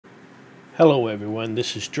Hello everyone,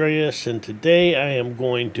 this is Dreas, and today I am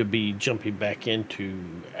going to be jumping back into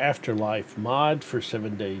Afterlife mod for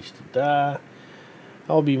 7 Days to Die.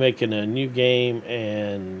 I'll be making a new game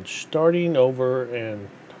and starting over, and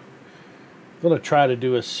I'm going to try to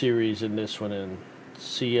do a series in this one and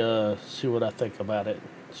see what I think about it,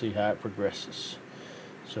 see how it progresses.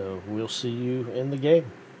 So we'll see you in the game.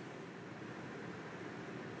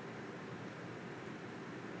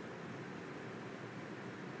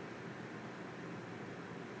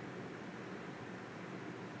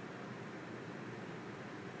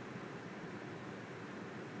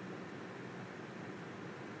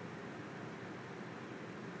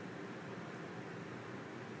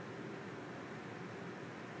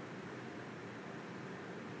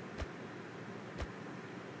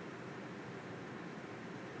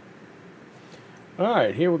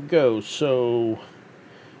 Alright, here we go. So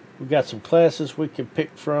we got some classes we can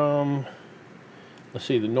pick from. Let's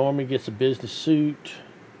see, the normie gets a business suit,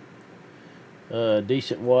 a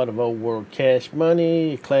decent wad of old world cash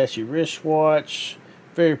money, a classy wristwatch,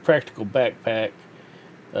 very practical backpack.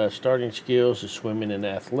 Starting skills is swimming and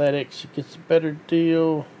athletics. It gets a better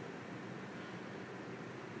deals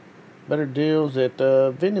at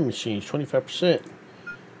vending machines, 25%.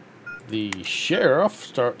 The sheriff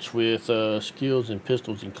starts with skills in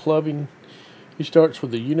pistols and clubbing. He starts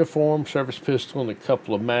with a uniform, service pistol, and a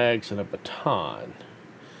couple of mags and a baton.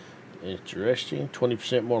 Interesting.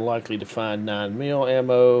 20% more likely to find 9mm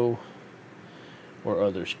ammo where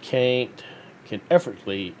others can't. Can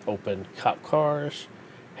effortlessly open cop cars.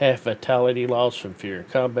 Half vitality loss from fear and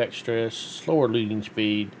combat stress. Slower looting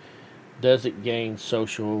speed. Doesn't gain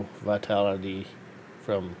social vitality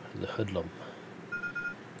from the hoodlum.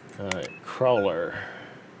 Alright, crawler.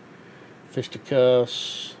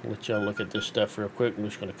 Fisticuffs. Let y'all look at this stuff real quick. I'm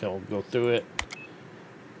just going to go through it.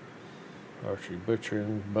 Archery,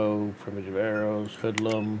 butchering, bow, primitive arrows,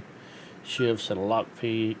 hoodlum, shifts and lock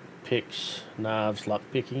picks, knives, lock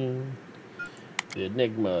picking. The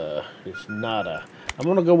enigma is nada. I'm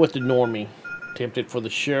going to go with the normie. Tempted for the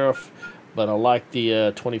sheriff, but I like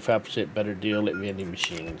the 25% better deal at vending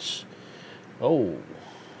machines. Oh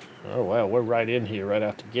wow, we're right in here, right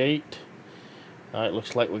out the gate. Alright,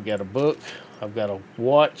 looks like we got a book. I've got a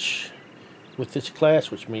watch with this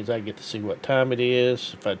class, which means I get to see what time it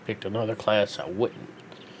is. If I'd picked another class, I wouldn't.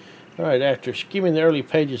 Alright, after skimming the early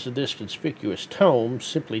pages of this conspicuous tome,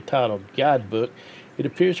 simply titled Guidebook, it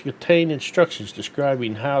appears to contain instructions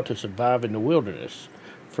describing how to survive in the wilderness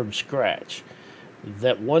from scratch.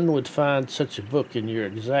 That one would find such a book in your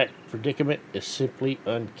exact predicament is simply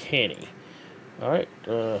uncanny. Alright,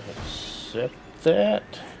 accept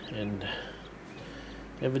that, and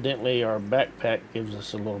evidently our backpack gives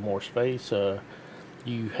us a little more space.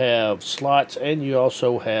 You have slots, and you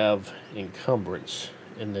also have encumbrance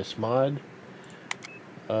in this mod.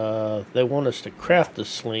 They want us to craft the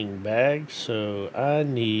sling bag, so I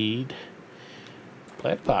need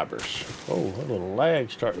plant fibers. Oh, a little lag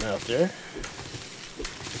starting out there.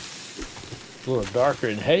 A little darker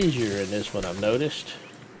and hazier in this one, I've noticed.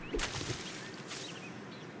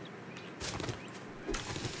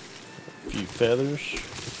 Few feathers.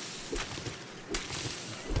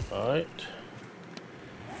 Alright.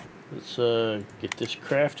 Let's get this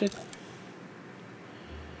crafted.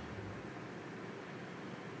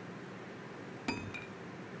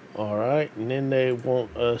 Alright, and then they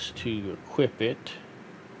want us to equip it.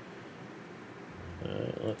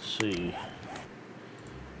 Let's see.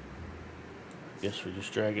 I guess we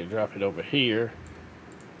just drag it and drop it over here,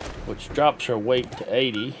 which drops our weight to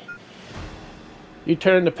 80. You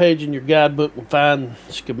turn the page in your guidebook and find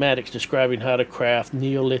schematics describing how to craft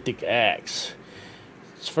Neolithic axe.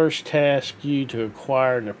 It's first task you to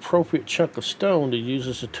acquire an appropriate chunk of stone to use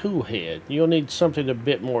as a tool head. You'll need something a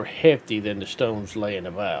bit more hefty than the stones laying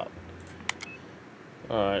about.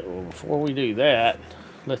 Alright, well before we do that,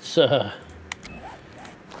 let's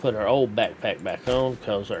put our old backpack back on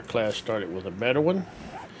because our class started with a better one.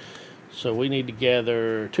 So we need to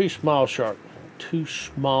gather two small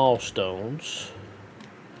stones.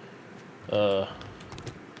 Oh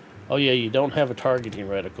yeah, you don't have a targeting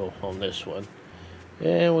reticle on this one.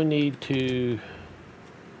 And we need to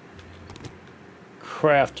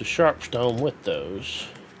craft a sharp stone with those.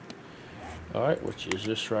 Alright, which is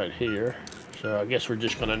this right here. So I guess we're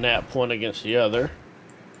just going to nap one against the other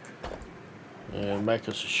and make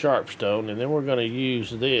us a sharp stone. And then we're going to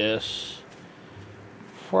use this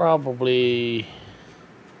probably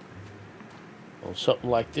on something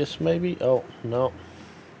like this maybe. Oh, no.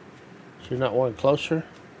 You're not one closer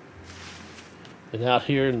than out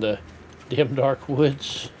here in the dim dark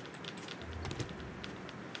woods.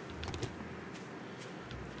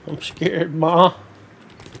 I'm scared, Ma.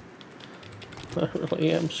 I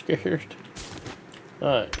really am scared.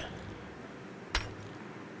 Alright.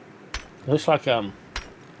 Looks like I'm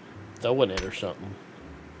throwing it or something.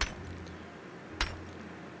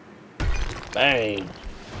 Bang.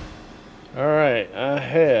 Alright, I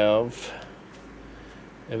have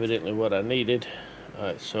evidently what I needed.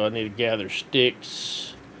 Alright, so I need to gather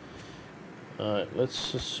sticks. Alright,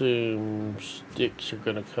 let's assume sticks are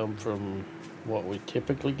going to come from what we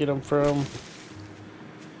typically get them from.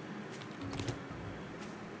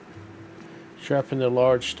 Sharpen the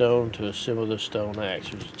large stone to assemble the stone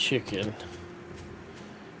axe. There's a chicken.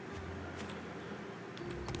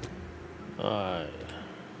 Alright,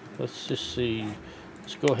 let's just see.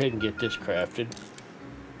 Let's go ahead and get this crafted.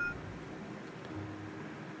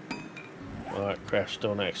 Alright, craft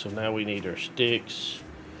stone axe. So now we need our sticks.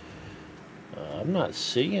 I'm not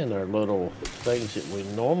seeing our little things that we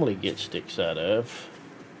normally get sticks out of.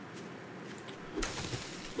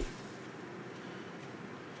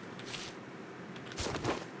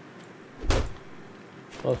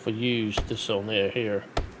 Well, if we use this on there here,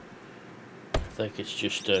 I think it's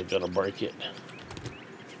just gonna break it.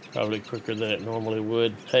 Probably quicker than it normally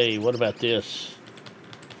would. Hey, what about this?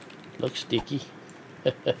 Looks sticky.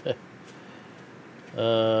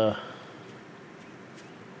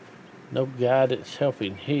 No guidance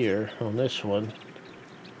helping here on this one.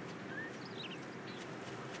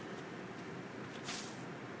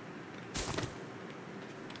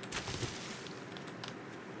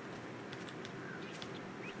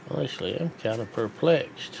 Honestly, I'm kind of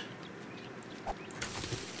perplexed. I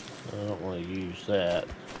don't want to use that.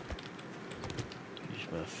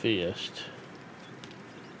 Use my fist.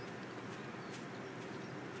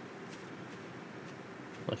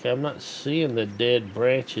 Like, I'm not seeing the dead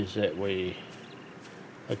branches that we,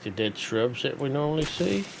 like the dead shrubs that we normally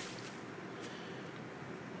see.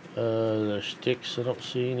 There's sticks. I don't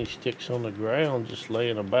see any sticks on the ground just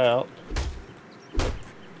laying about.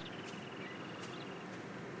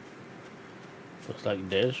 Looks like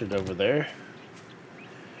desert over there.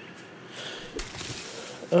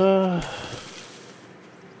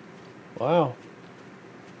 Wow.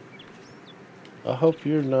 I hope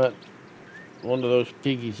you're not one of those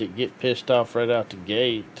piggies that get pissed off right out the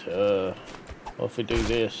gate. What if we do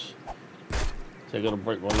this? Is that gonna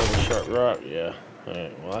break my little sharp rock? Yeah.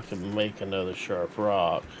 Alright, well I can make another sharp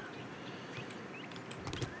rock.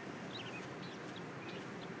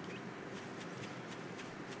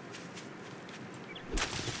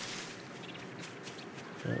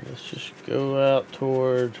 Right, let's just go out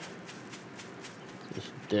toward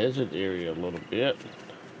this desert area a little bit.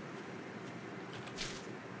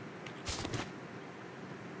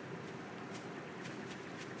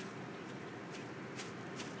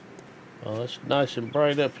 Oh, it's nice and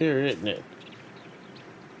bright up here, isn't it?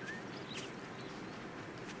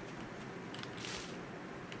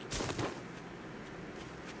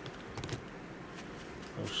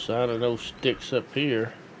 No sign of no sticks up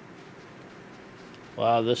here.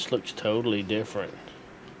 Wow, this looks totally different.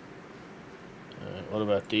 Alright, what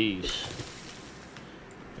about these?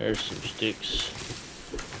 There's some sticks.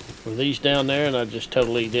 Were these down there and I just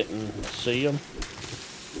totally didn't see them?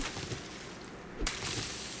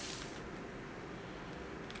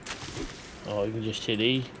 Oh, you can just hit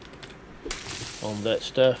E on that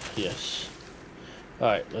stuff? Yes.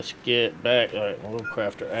 Alright, let's get back. Alright, we'll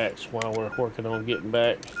craft our axe while we're working on getting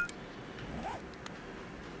back.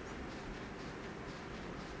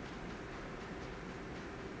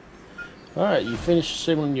 Alright, you finish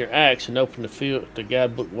assembling your axe and open the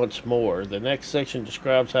guidebook once more. The next section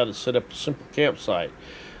describes how to set up a simple campsite.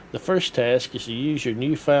 The first task is to use your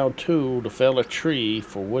newfound tool to fell a tree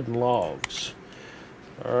for wooden logs.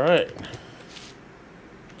 Alright.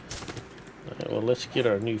 Alright, well, let's get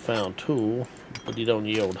our newfound tool. Put it on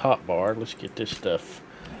the old hotbar. Let's get this stuff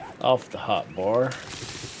off the hotbar.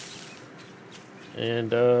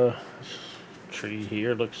 And, tree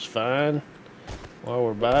here looks fine. While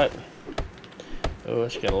we're by it. Oh,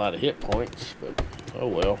 it's got a lot of hit points, but oh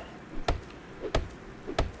well.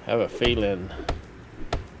 I have a feeling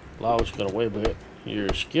log's gonna weigh a bit.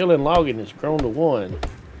 Your skill in logging has grown to 1.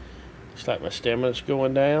 Looks like my stamina's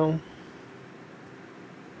going down.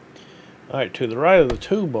 Alright, to the right of the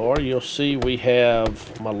toolbar, you'll see we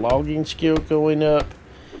have my logging skill going up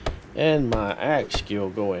and my axe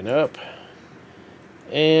skill going up.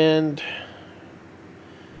 And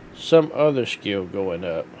some other skill going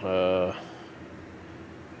up.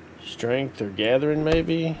 Strength or gathering,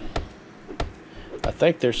 maybe? I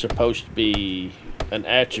think there's supposed to be an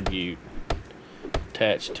attribute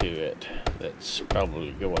attached to it that's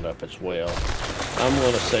probably going up as well. I'm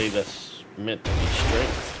going to say that's meant to be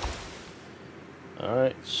strength.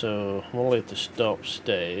 Alright, so I'm going to let the stump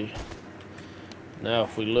stay. Now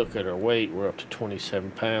if we look at our weight, we're up to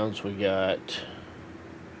 27 pounds. We got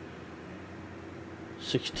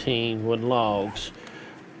 16 wooden logs.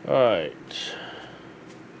 Alright.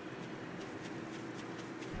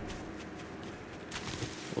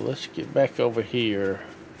 Well, let's get back over here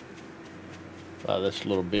by this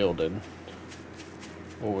little building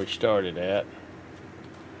where we started at.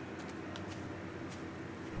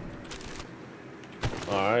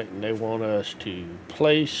 Alright, and they want us to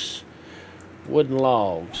place wooden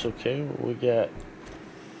logs. Okay, well, we got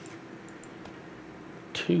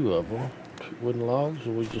 2 of them. 2 wooden logs,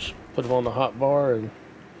 and we just put them on the hot bar and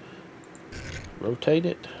rotate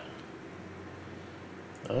it.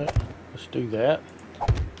 Alright, let's do that.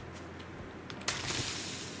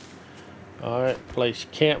 Alright, place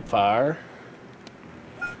campfire.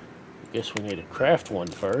 Guess we need to craft one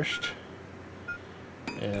first.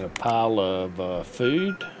 And a pile of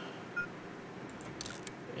food.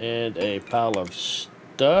 And a pile of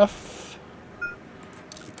stuff.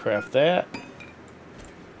 Craft that.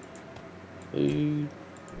 Food,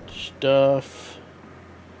 stuff,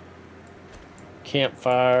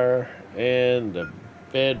 campfire, and the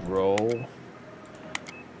bedroll.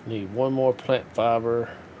 Need 1 more plant fiber,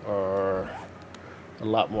 or a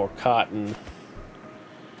lot more cotton,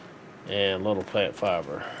 and a little plant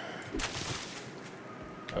fiber.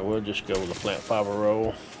 I will just go with the plant fiber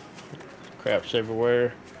roll. Crafts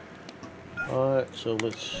everywhere. Alright, so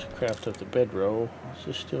let's craft up the bedroll. Does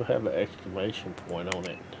this still have an exclamation point on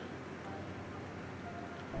it?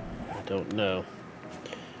 I don't know.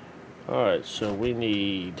 Alright, so we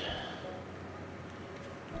need...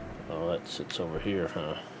 Oh, that sits over here,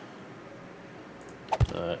 huh?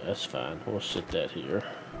 Alright, that's fine. We'll sit that here.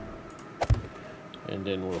 And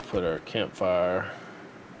then we'll put our campfire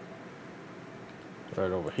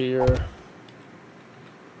right over here.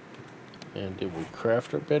 And did we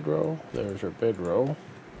craft our bedroll? There's our bedroll.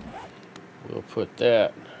 We'll put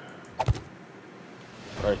that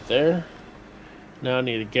right there. Now I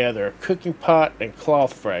need to gather a cooking pot and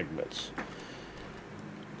cloth fragments.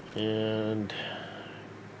 And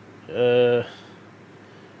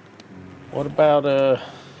what about a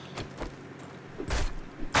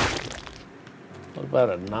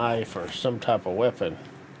knife or some type of weapon?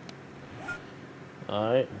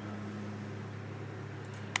 Alright.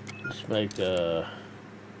 Let's make a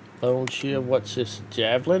bone shield. What's this?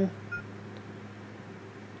 Javelin?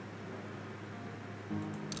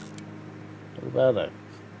 What about a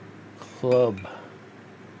club?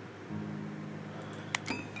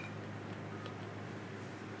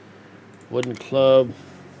 Wooden club.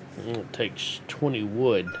 It takes 20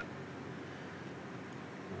 wood.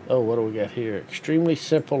 Oh, what do we got here? Extremely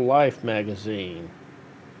Simple Life magazine.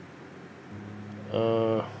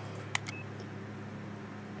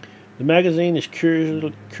 The magazine is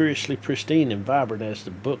curiously pristine and vibrant as the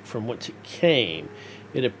book from whence it came.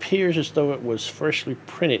 It appears as though it was freshly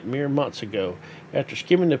printed mere months ago. After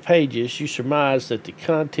skimming the pages, you surmise that the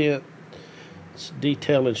contents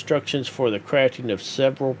detail instructions for the crafting of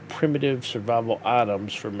several primitive survival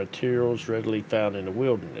items from materials readily found in the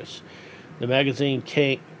wilderness. The magazine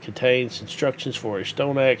contains instructions for a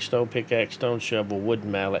stone axe, stone pickaxe, stone shovel,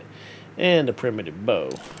 wooden mallet, and a primitive bow.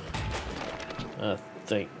 I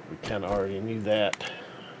think we kind of already knew that.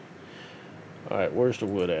 Alright, where's the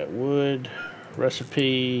wood at? Wood,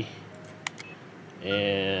 recipe,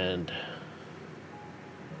 and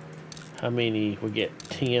how many? We get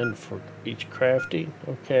 10 for each crafting.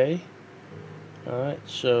 Okay. Alright,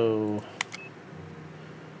 so...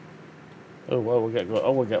 Oh, well, we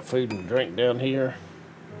got food and drink down here.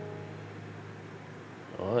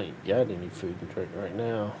 Oh, I ain't got any food and drink right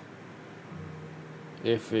now.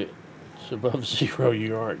 If it's above 0,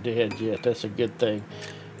 you aren't dead yet. That's a good thing.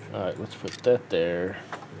 Alright, let's put that there.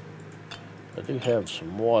 I do have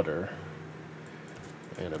some water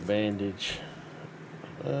and a bandage.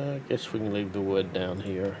 I guess we can leave the wood down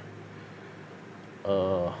here.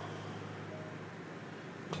 Club.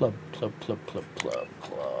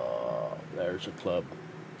 There's a club.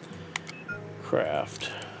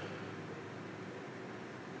 Craft.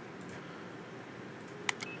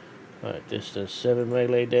 Alright, this does 7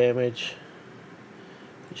 melee damage.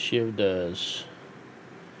 The shiv does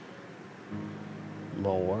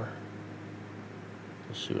more.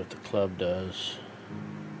 Let's see what the club does.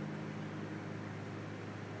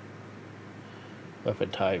 Weapon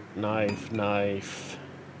type, knife.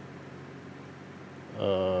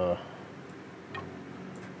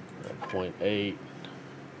 0.8,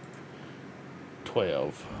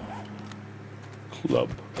 12. Club,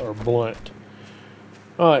 or blunt.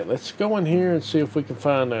 Alright, let's go in here and see if we can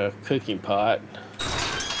find a cooking pot.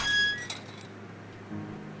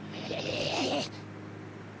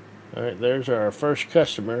 Alright, there's our first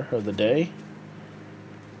customer of the day.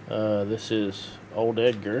 This is old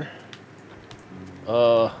Edgar.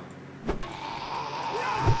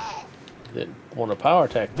 Didn't want a power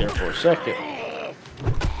attack there for a second.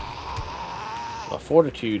 My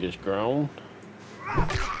fortitude has grown.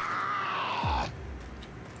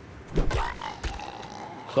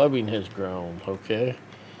 Clubbing has grown, okay.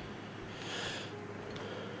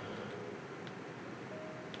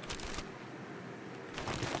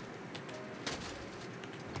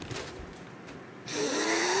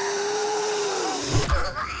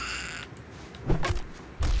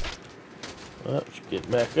 Let's get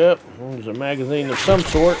back up. There's a magazine of some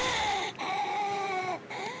sort.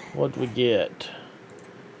 What do we get?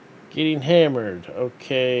 Getting hammered.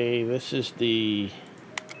 Okay, this is the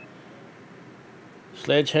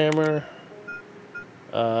sledgehammer.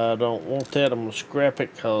 I don't want that. I'm going to scrap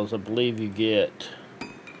it because I believe you get,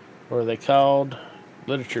 what are they called?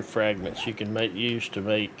 Literature fragments you can use to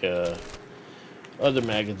make other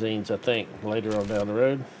magazines, I think, later on down the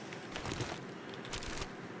road.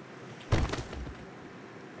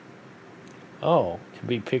 Oh, can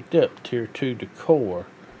be picked up. Tier 2 decor.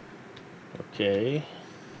 Okay.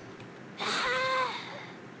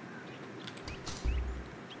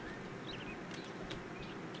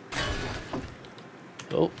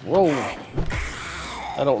 Oh, whoa.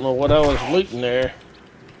 I don't know what I was looting there.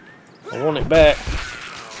 I want it back.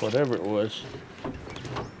 Whatever it was.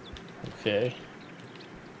 Okay.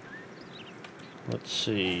 Let's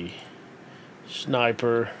see.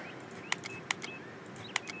 Sniper.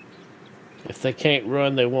 If they can't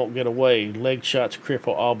run, they won't get away. Leg shots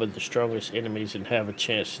cripple all but the strongest enemies and have a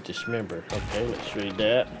chance to dismember. Okay, let's read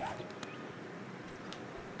that.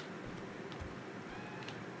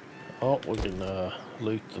 Oh, we can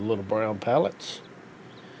loot the little brown pallets.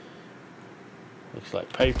 Looks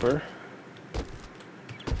like paper.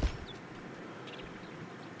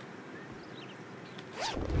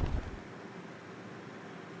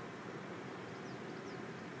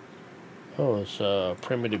 Oh, it's a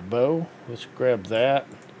primitive bow. Let's grab that.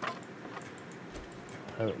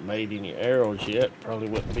 Haven't made any arrows yet. Probably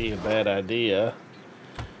wouldn't be a bad idea.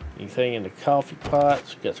 Anything in the coffee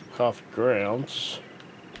pots? Got some coffee grounds.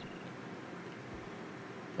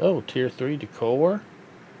 Oh, tier 3 decor.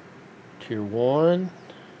 Tier 1.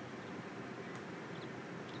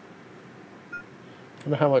 I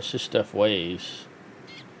wonder how much this stuff weighs.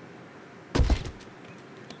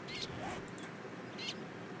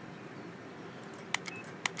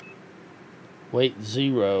 Weight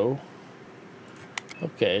 0.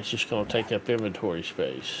 Okay, it's just going to take up inventory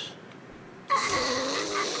space.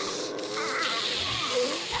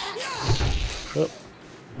 Oh,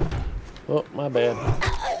 oh, my bad.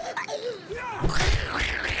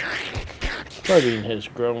 Clubbing has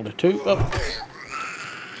grown to 2. Oh.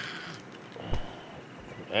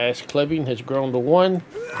 Ass clubbing has grown to 1.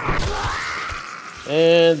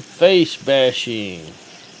 And face bashing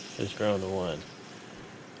has grown to 1.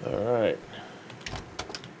 Alright.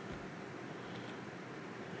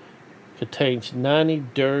 Contains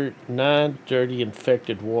 9 dirty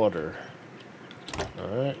infected water.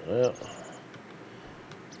 Alright, well.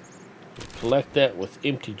 Collect that with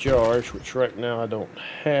empty jars, which right now I don't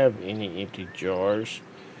have any empty jars.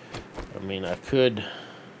 I mean, I could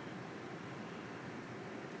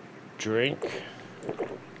drink.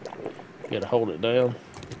 Gotta hold it down.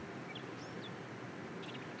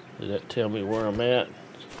 Does that tell me where I'm at?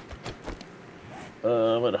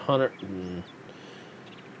 I'm at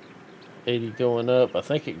 180 going up. I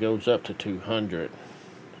think it goes up to 200.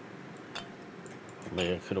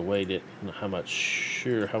 Maybe I could have waited. How much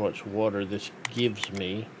water this gives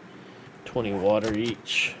me. 20 water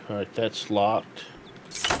each. Alright, that's locked.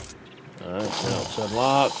 Alright, now it's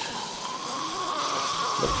unlocked.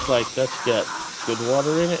 Looks like that's got good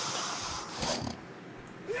water in it.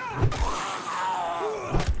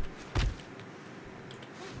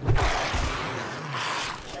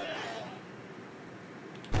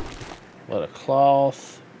 What a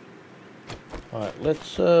cloth. Alright,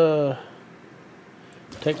 let's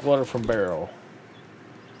take water from barrel.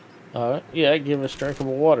 Alright, yeah, give us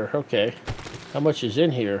drinkable water. Okay. How much is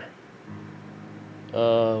in here?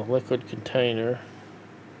 Liquid container.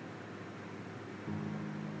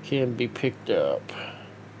 Can be picked up.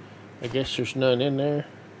 I guess there's none in there.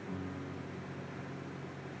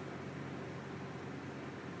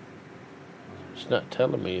 It's not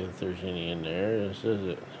telling me if there's any in there, is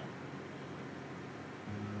it?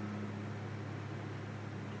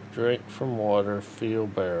 Drink from water, fill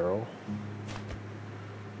barrel.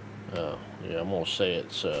 Oh, yeah, I'm gonna say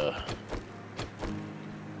it's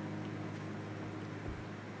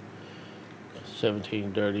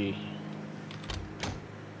 17 dirty.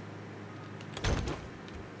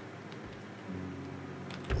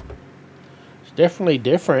 It's definitely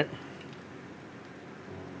different.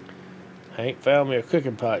 I ain't found me a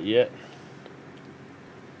cooking pot yet.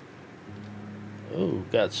 Ooh,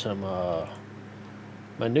 got some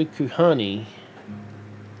Manuka honey.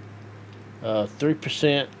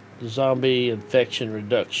 3% zombie infection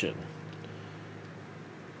reduction.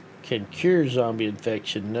 Can cure zombie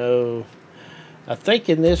infection? No. I think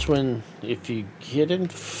in this one, if you get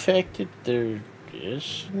infected, there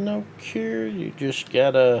is no cure. You just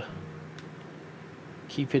gotta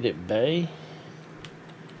keep it at bay.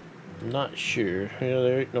 I'm not sure. You know,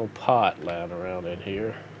 there ain't no pot lying around in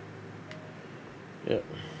here. Yep.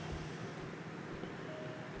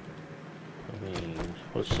 I mean,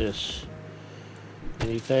 what's this?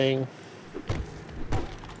 Anything?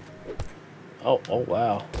 Oh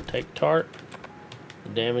wow. Take tarp.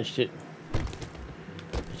 Damaged it.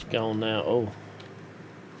 It's gone now. Oh.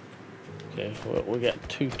 Okay, well, we got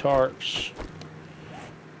 2 tarps.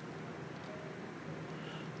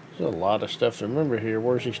 There's a lot of stuff to remember here.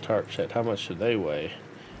 Where's these tarps at? How much do they weigh?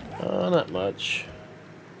 Not much.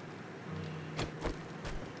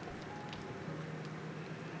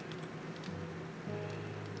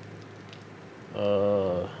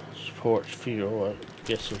 Supports fuel. I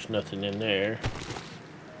guess there's nothing in there.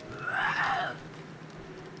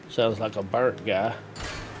 Sounds like a burnt guy.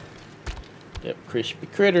 Yep, crispy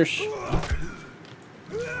critters.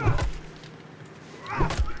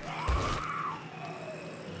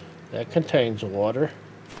 That contains water.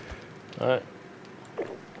 Alright.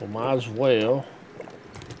 Well, might as well.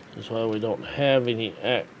 That's why we don't have any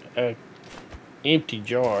empty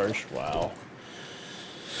jars. Wow.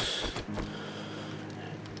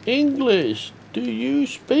 English, do you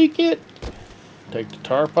speak it? Take the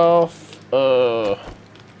tarp off. Oh,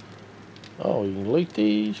 you can loot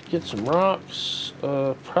these, get some rocks.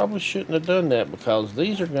 Probably shouldn't have done that because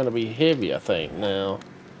these are going to be heavy, I think, now.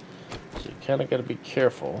 So you kind of got to be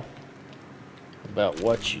careful about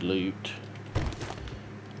what you loot.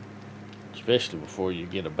 Especially before you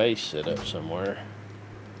get a base set up somewhere.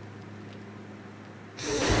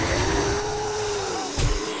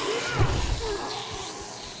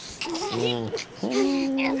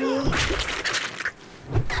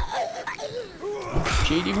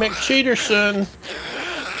 Cheaty McCheaterson.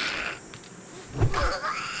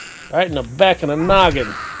 Right in the back of the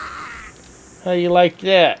noggin. How you like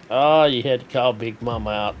that? Oh, you had to call Big Mama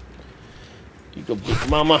out. You go, Big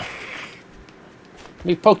Mama. Let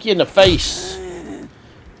me poke you in the face.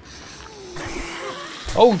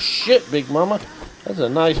 Oh shit, Big Mama. That's a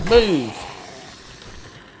nice move.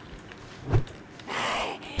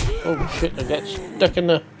 Oh shit, I got stuck in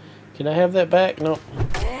the... Can I have that back? No.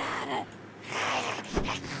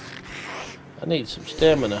 I need some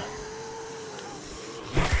stamina.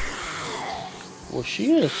 Well,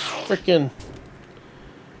 she is freaking...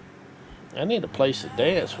 I need a place to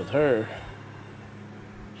dance with her.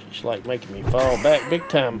 She's like making me fall back big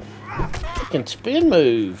time. Freaking spin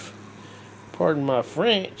move. Pardon my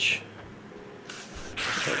French.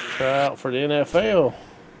 Let's try out for the NFL.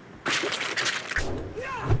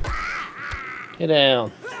 Get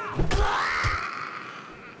down.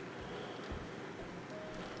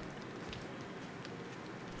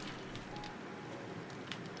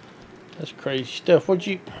 That's crazy stuff. What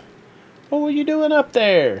were you doing up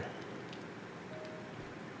there?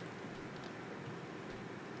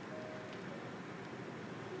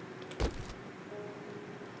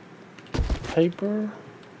 Paper.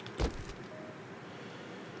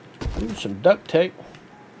 Ooh, some duct tape.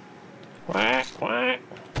 Quack, quack.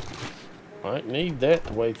 Might need that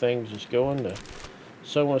the way things is going to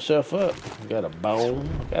sew myself up. Got a bone.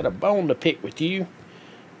 Got a bone to pick with you.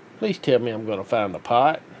 Please tell me I'm going to find a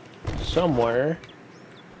pot somewhere.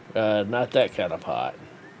 Not that kind of pot.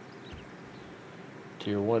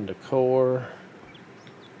 Tier 1 decor.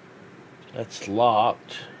 That's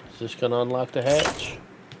locked. Is this going to unlock the hatch?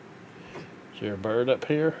 Is there a bird up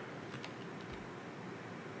here?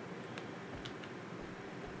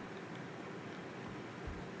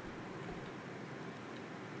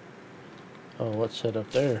 Oh, what's that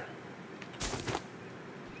up there?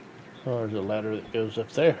 Oh, there's a ladder that goes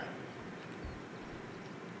up there.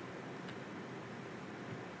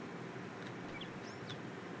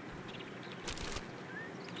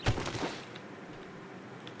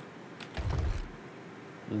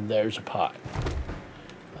 There's a pot.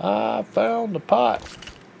 I found a pot.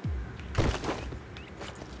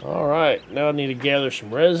 Alright, now I need to gather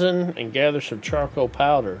some resin and gather some charcoal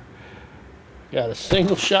powder. Got a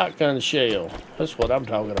single shotgun shell. That's what I'm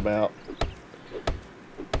talking about.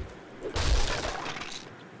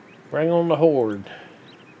 Bring on the horde.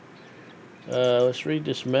 Let's read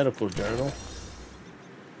this medical journal.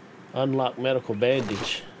 Unlock medical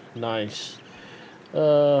bandage. Nice.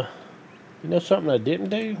 You know something I didn't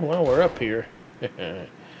do while we're up here?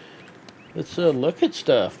 Let's look at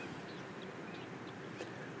stuff.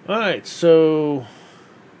 Alright, so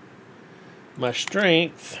my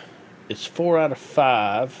strength is 4 out of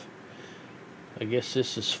 5. I guess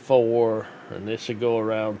this is 4, and this would go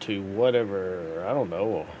around to whatever. I don't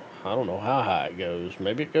know how high it goes.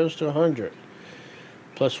 Maybe it goes to 100.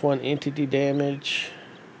 Plus 1 entity damage.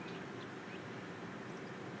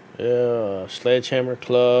 Sledgehammer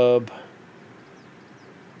club.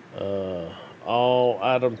 All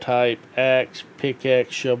item type: axe,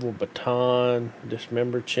 pickaxe, shovel, baton.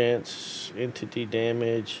 Dismember chance, entity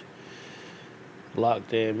damage, block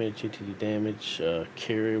damage, entity damage,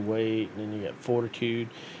 carry weight, and then you got fortitude.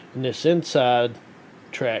 And this inside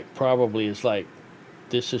track probably is like,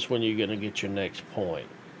 this is when you're going to get your next point.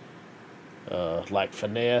 Like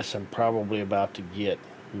finesse, I'm probably about to get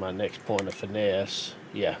my next point of finesse.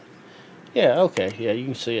 Yeah, okay, yeah, you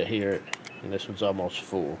can see it here, and this one's almost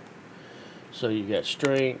full. So you got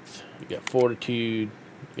strength, you got fortitude,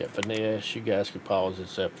 you got finesse. You guys can pause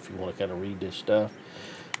this up if you want to kind of read this stuff.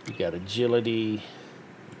 You got agility,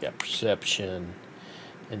 you got perception,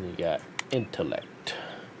 and you got intellect.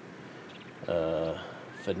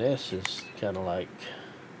 Finesse is kind of like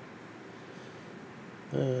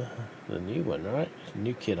the new one, right?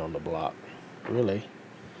 New kid on the block, really.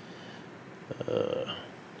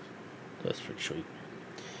 That's pretty sweet.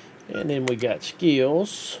 And then we got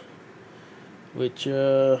skills, which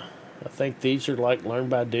I think these are like learn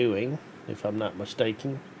by doing, if I'm not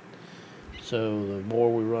mistaken. So the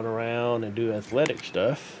more we run around and do athletic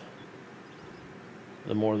stuff,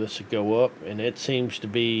 the more this would go up. And it seems to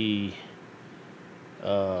be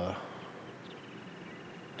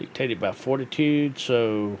dictated by fortitude,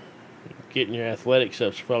 so getting your athletics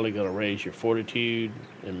up is probably going to raise your fortitude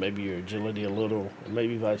and maybe your agility a little, and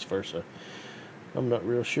maybe vice versa. I'm not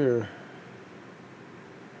real sure.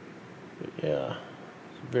 But yeah,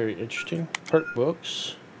 very interesting. Perk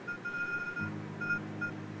books.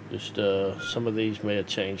 Just some of these may have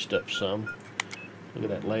changed up some. Look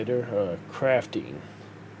at that later. Crafting.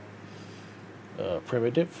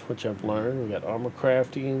 Primitive, which I've learned. We got armor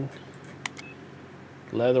crafting,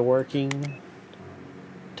 leatherworking,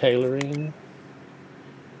 tailoring,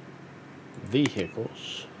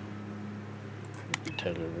 vehicles.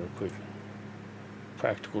 Tailor real quick.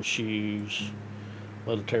 Practical shoes,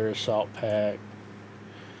 military assault pack.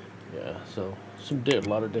 Yeah, so a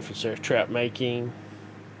lot of different stuff. Trap making,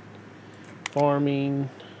 farming,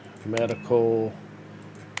 medical,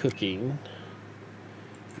 cooking,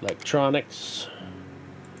 electronics,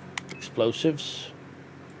 explosives,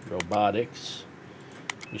 robotics,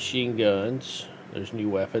 machine guns. There's new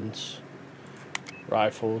weapons,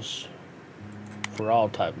 rifles for all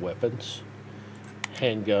type weapons,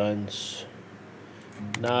 handguns,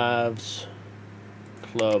 knives,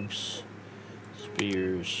 clubs,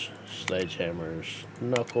 spears, sledgehammers,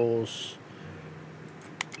 knuckles,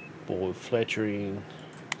 bow fletchering,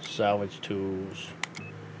 salvage tools,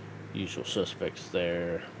 usual suspects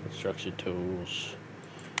there, construction tools,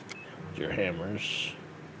 your hammers,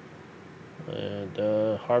 and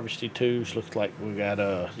harvesting tools. Looks like we got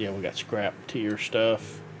we got scrap tier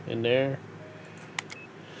stuff in there.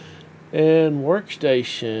 And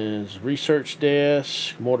workstations, research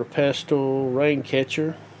desk, mortar pestle, rain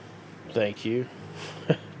catcher, thank you,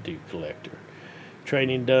 dew collector,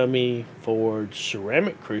 training dummy, forge,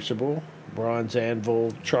 ceramic crucible, bronze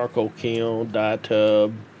anvil, charcoal kiln, dye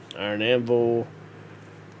tub, iron anvil.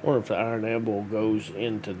 I wonder if the iron anvil goes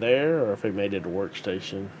into there or if they made it a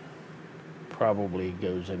workstation. Probably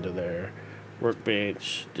goes into there.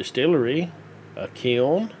 Workbench, distillery, a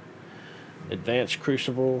kiln, advanced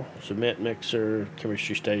crucible, cement mixer,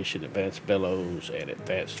 chemistry station, advanced bellows, and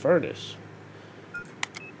advanced furnace.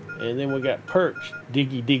 And then we got perks,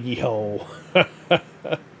 diggy hole.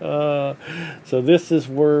 So this is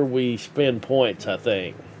where we spend points, I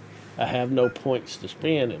think. I have no points to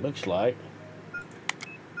spend, it looks like.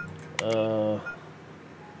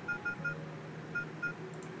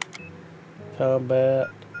 Combat,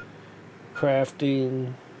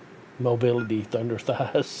 crafting, mobility, thunder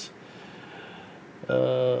thighs,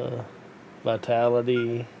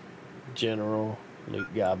 vitality, general,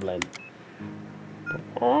 loot goblin.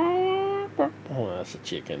 Oh, that's a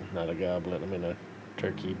chicken, not a goblin. I mean a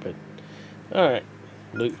turkey, but alright.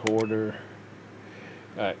 Loot hoarder.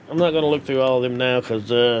 Alright, I'm not going to look through all of them now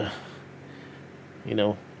because, you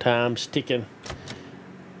know, time's ticking.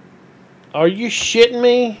 Are you shitting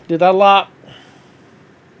me? Did I lock?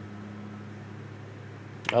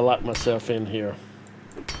 I locked myself in here.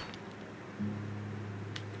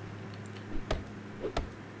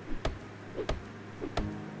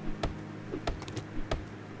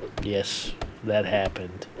 Yes, that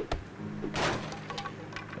happened.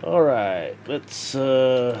 Alright, let's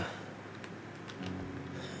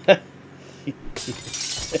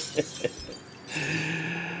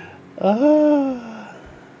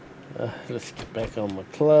let's get back on my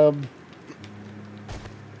club.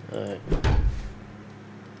 Alright.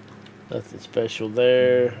 Nothing special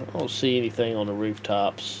there. I don't see anything on the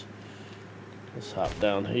rooftops. Let's hop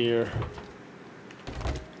down here.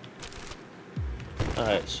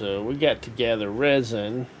 Alright, so we got to gather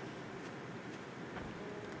resin.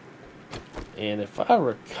 And if I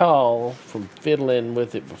recall from fiddling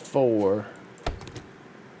with it before,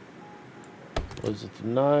 was it the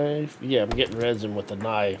knife? Yeah, I'm getting resin with the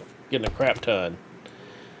knife. Getting a crap ton.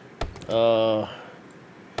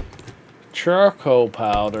 Charcoal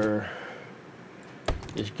powder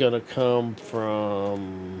is gonna come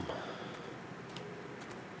from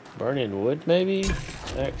burning wood, maybe?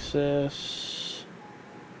 Access.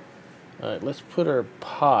 Alright, let's put our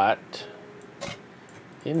pot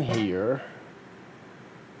in here.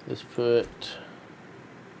 Let's put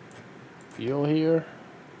fuel here.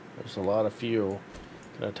 There's a lot of fuel.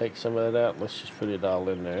 Can I take some of that out? Let's just put it all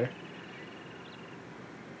in there.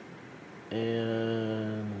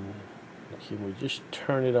 And can we just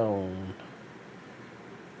turn it on?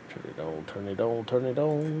 Turn it on, turn it on, turn it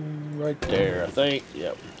on. Right there, I think.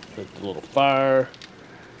 Yep. Put the little fire.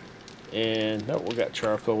 And no, we got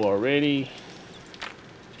charcoal already.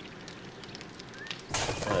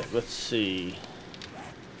 Alright, let's see.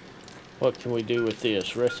 What can we do with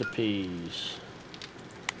this? Recipes.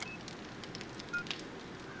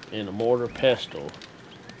 And a mortar pestle.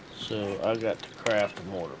 So I got to craft a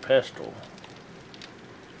mortar pestle,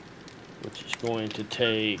 which is going to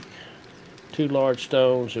take 2 large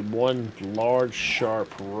stones and 1 large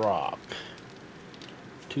sharp rock.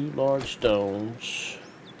 2 large stones,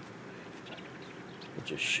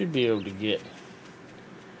 which I should be able to get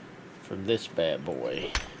from this bad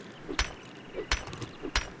boy,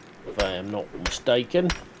 if I am not mistaken.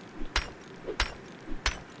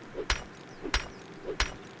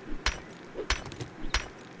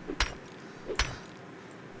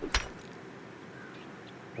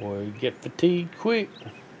 Or you get fatigued quick.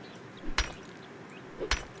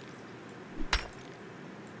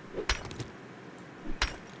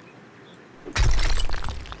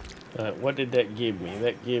 Alright, what did that give me?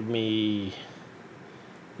 That gave me...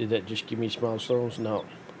 Did that just give me small stones? No.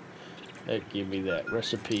 That gave me that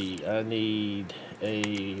recipe. I need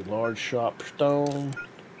a large sharp stone.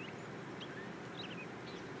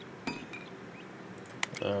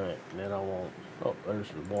 Alright, then I want... Oh, there's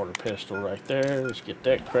the mortar pestle right there. Let's get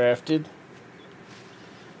that crafted.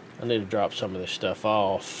 I need to drop some of this stuff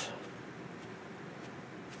off.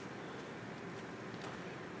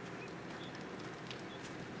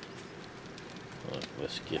 Right,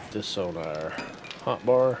 let's get this on our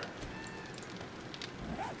hotbar.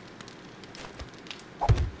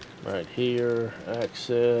 Right here,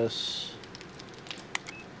 access.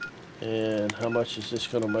 And how much is this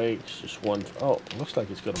going to make? It's just one. Oh, looks like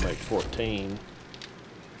it's going to make 14.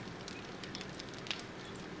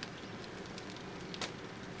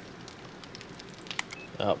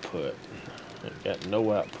 Output. I've got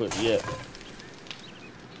no output yet.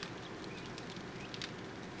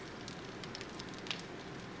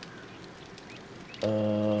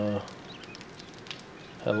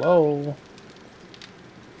 Hello?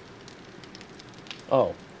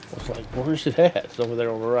 Oh, it's like, where's it at? It's over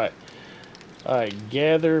there on the right. Alright,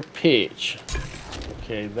 gather pitch.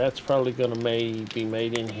 Okay, that's probably going to be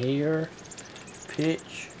made in here.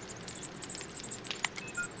 Pitch.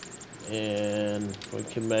 And we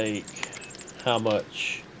can make how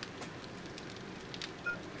much?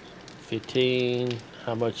 15.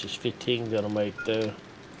 How much is 15 going to make though?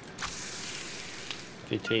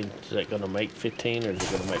 15, is that going to make 15 or is it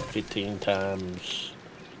going to make 15 times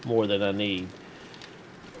more than I need?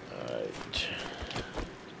 Alright.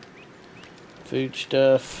 Food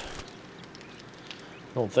stuff.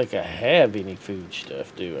 I don't think I have any food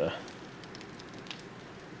stuff, do I?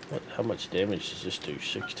 How much damage does this do?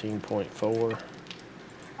 16.4.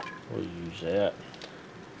 We'll use that.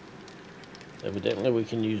 Evidently we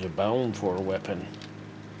can use a bone for a weapon.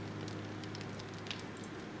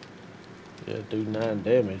 Yeah, do 9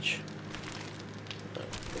 damage. Right,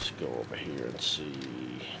 let's go over here and see.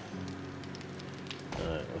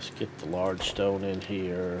 Alright, let's get the large stone in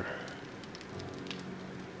here.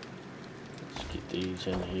 Let's get these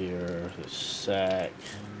in here. The sack.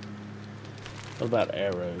 What about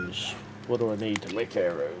arrows? What do I need to make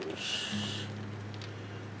arrows?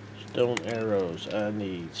 Stone arrows. I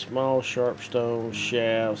need small sharp stones,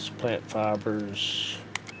 shafts, plant fibers,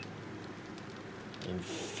 and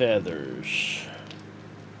feathers.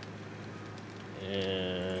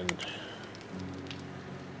 And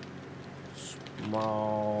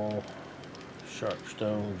small sharp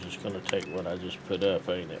stones is going to take what I just put up,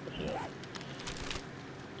 ain't it? Yeah.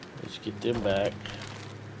 Let's get them back.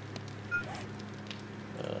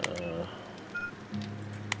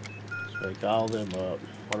 Let's make all them up.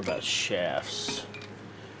 What about shafts?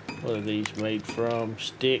 What are these made from?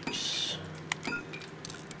 Sticks.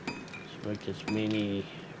 Let's make as many.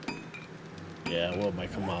 Yeah, we'll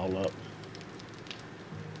make them all up.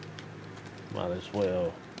 Might as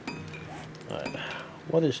well. Alright.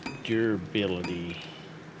 What is durability?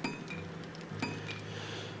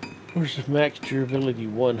 Where's the max durability?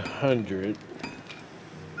 100.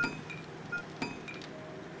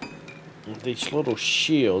 These little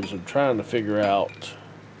shields, I'm trying to figure out.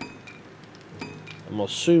 I'm gonna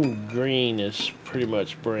assume green is pretty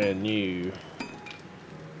much brand new.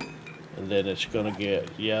 And then it's gonna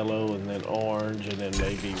get yellow and then orange and then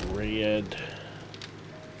maybe red.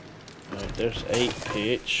 Alright, there's 8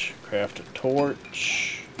 pitch. Craft a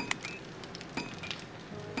torch.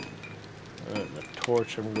 Alright, the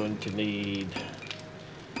torch I'm going to need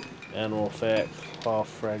animal fat, cloth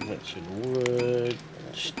fragments, and wood.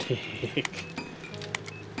 Stick.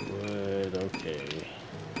 Wood, okay.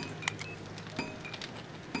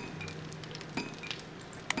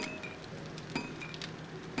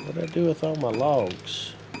 What did I do with all my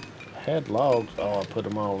logs? I had logs. Oh, I put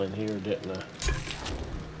them all in here, didn't I?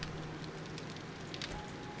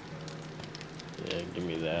 Yeah, give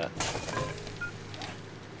me that.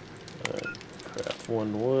 Craft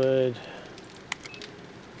 1 wood.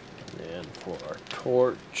 And then for our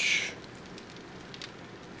torch,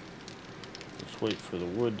 let's wait for the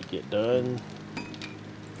wood to get done.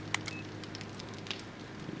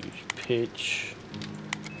 Use pitch.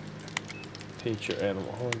 Pitch or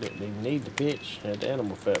animal. Oh, didn't even need the pitch. Had the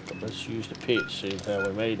animal fat, but let's use the pitch. See how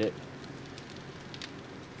we made it.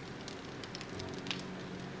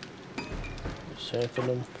 Sample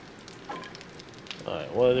them.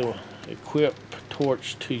 Alright, well, they will equip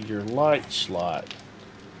torch to your light slot.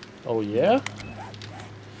 Oh, yeah?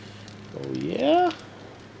 Oh, yeah?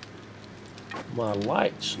 My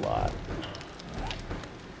light slot.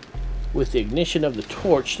 With the ignition of the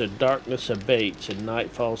torch, the darkness abates and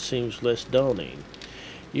nightfall seems less daunting.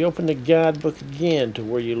 You open the guidebook again to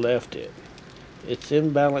where you left it. Its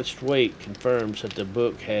imbalanced weight confirms that the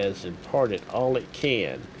book has imparted all it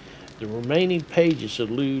can. The remaining pages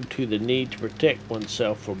allude to the need to protect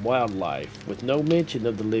oneself from wildlife, with no mention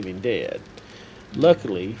of the living dead.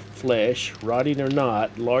 Luckily, flesh, rotting or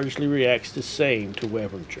not, largely reacts the same to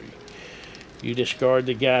weaponry. You discard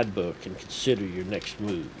the guidebook and consider your next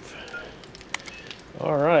move.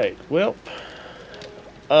 Alright, well,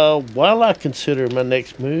 while I consider my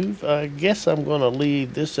next move, I guess I'm going to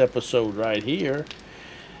leave this episode right here.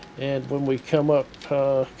 And when we come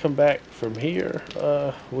back from here,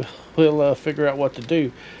 we'll figure out what to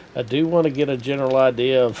do. I do want to get a general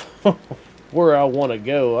idea of where I want to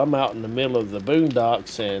go. I'm out in the middle of the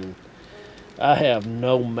boondocks, and I have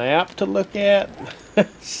no map to look at.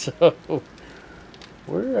 So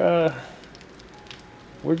we're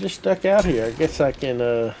just stuck out here. I guess I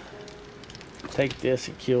can take this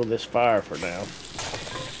and kill this fire for now.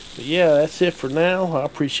 But yeah, that's it for now. I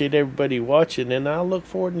appreciate everybody watching, and I look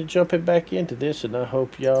forward to jumping back into this, and I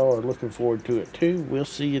hope y'all are looking forward to it too. We'll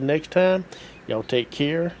see you next time. Y'all take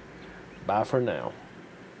care. Bye for now.